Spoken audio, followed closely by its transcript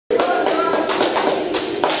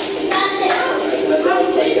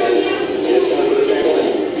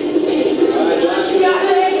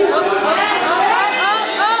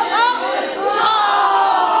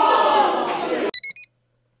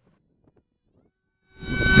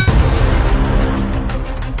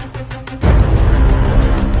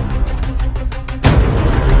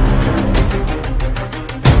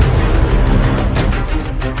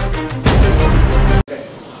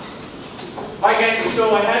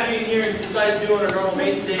guys doing our normal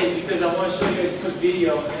MESA days because I want to show you guys a quick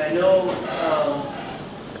video. And I know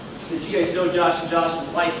that you guys know Josh and Josh from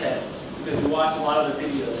FliteTest because we watched a lot of their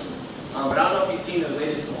videos. But I don't know if you've seen the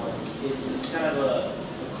latest one. It's kind of a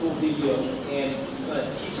cool video and it's going to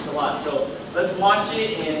teach us a lot. So let's watch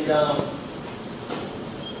it and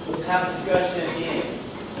we'll have a discussion at the end.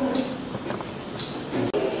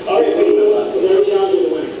 All right, very challenging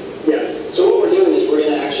to win. Yes. So what we're doing is we're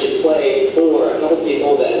going to actually play for a couple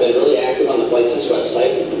people that have been really active on the FliteTest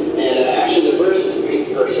website. And actually the first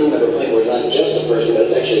person that we're playing for is not just a person, but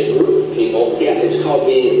it's actually a group of people. Yes. It's called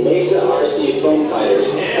the MESA rcFoam Fighters.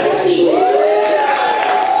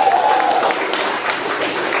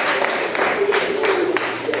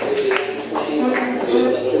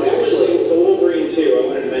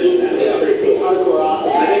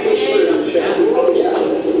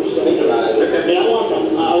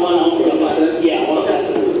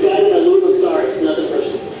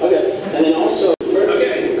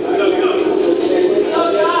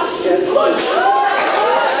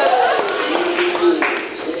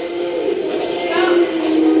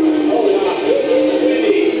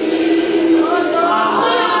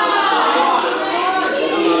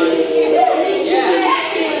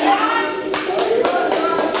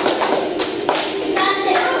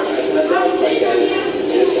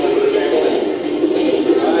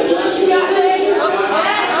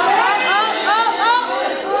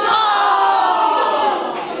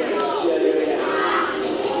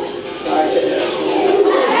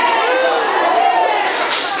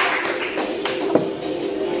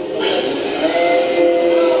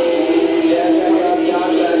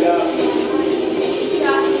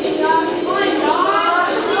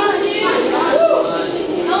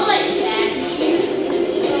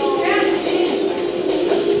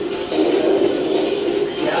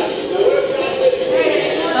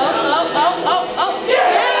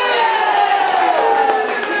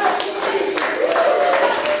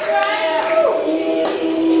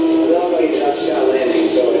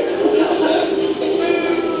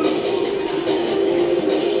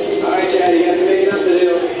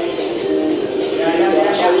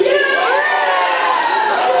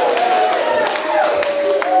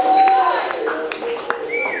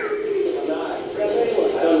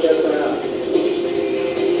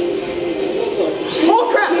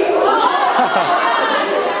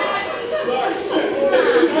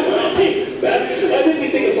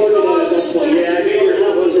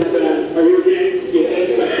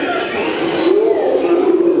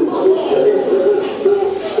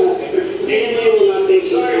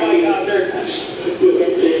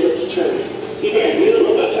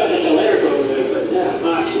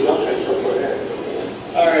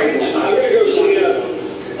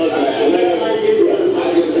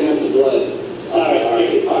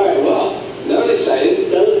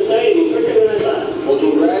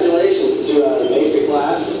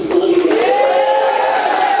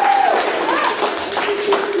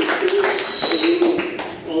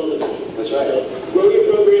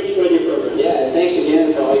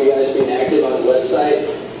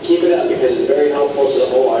 Keep it up because it's very helpful to the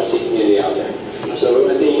whole RC community out there. So we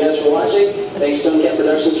want to thank you guys for watching. Thanks FliteTest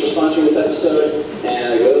Productions for sponsoring this episode.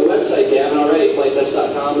 And go to the website if you haven't already,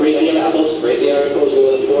 FliteTest.com. Rate the articles,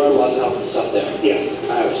 go to the forum, lots of helpful stuff there. Yes.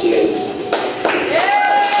 All right, we'll see you guys next time.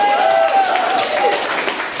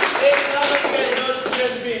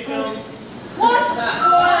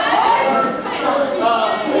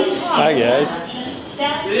 Hi guys.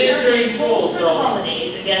 It is during school, so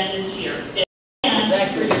holidays again this year.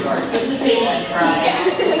 Zac pretty hard.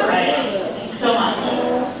 So much.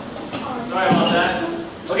 Sorry about that.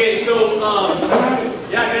 Okay, so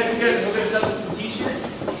yeah, I guess you guys will hook us up with some t-shirts,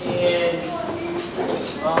 and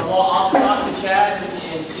I'll talk to Chad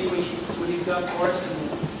and see what he's done for us, and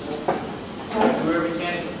we'll do whatever we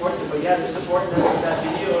can to support them. But yeah, they're supporting us with that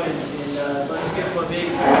video, and so let's give them a big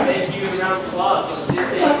thank you and round of applause. So,